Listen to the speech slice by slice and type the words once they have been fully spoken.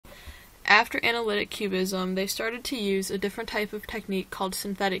after analytic cubism, they started to use a different type of technique called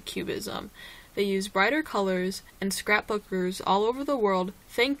synthetic cubism. They use brighter colors, and scrapbookers all over the world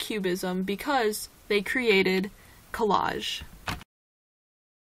thank cubism because they created collage.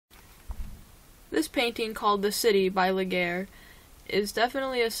 This painting, called The City by Laguerre, is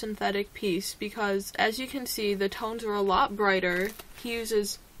definitely a synthetic piece because, as you can see, the tones are a lot brighter, he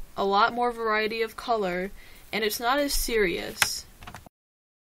uses a lot more variety of color, and it's not as serious.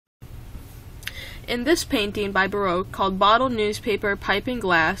 In this painting by Baroque, called Bottle, Newspaper, Pipe, and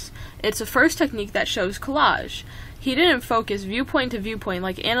Glass, it's the first technique that shows collage. He didn't focus viewpoint to viewpoint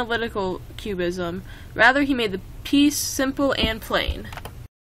like analytical cubism, rather he made the piece simple and plain.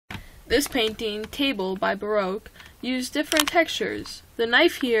 This painting, Table by Baroque, used different textures. The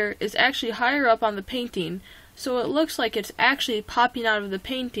knife here is actually higher up on the painting, so it looks like it's actually popping out of the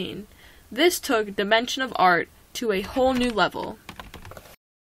painting. This took dimension of art to a whole new level.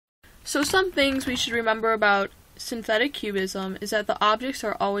 So some things we should remember about synthetic cubism is that the objects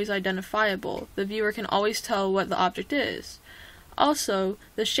are always identifiable. The viewer can always tell what the object is. Also,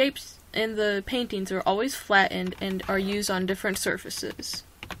 the shapes in the paintings are always flattened and are used on different surfaces.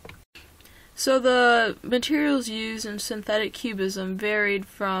 So the materials used in synthetic cubism varied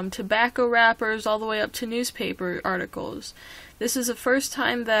from tobacco wrappers all the way up to newspaper articles. This is the first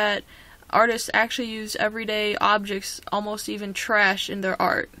time that artists actually used everyday objects, almost even trash, in their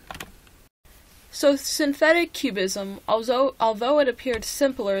art. So synthetic cubism, although it appeared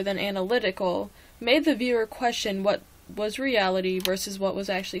simpler than analytical, made the viewer question what was reality versus what was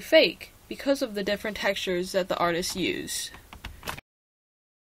actually fake, because of the different textures that the artists used.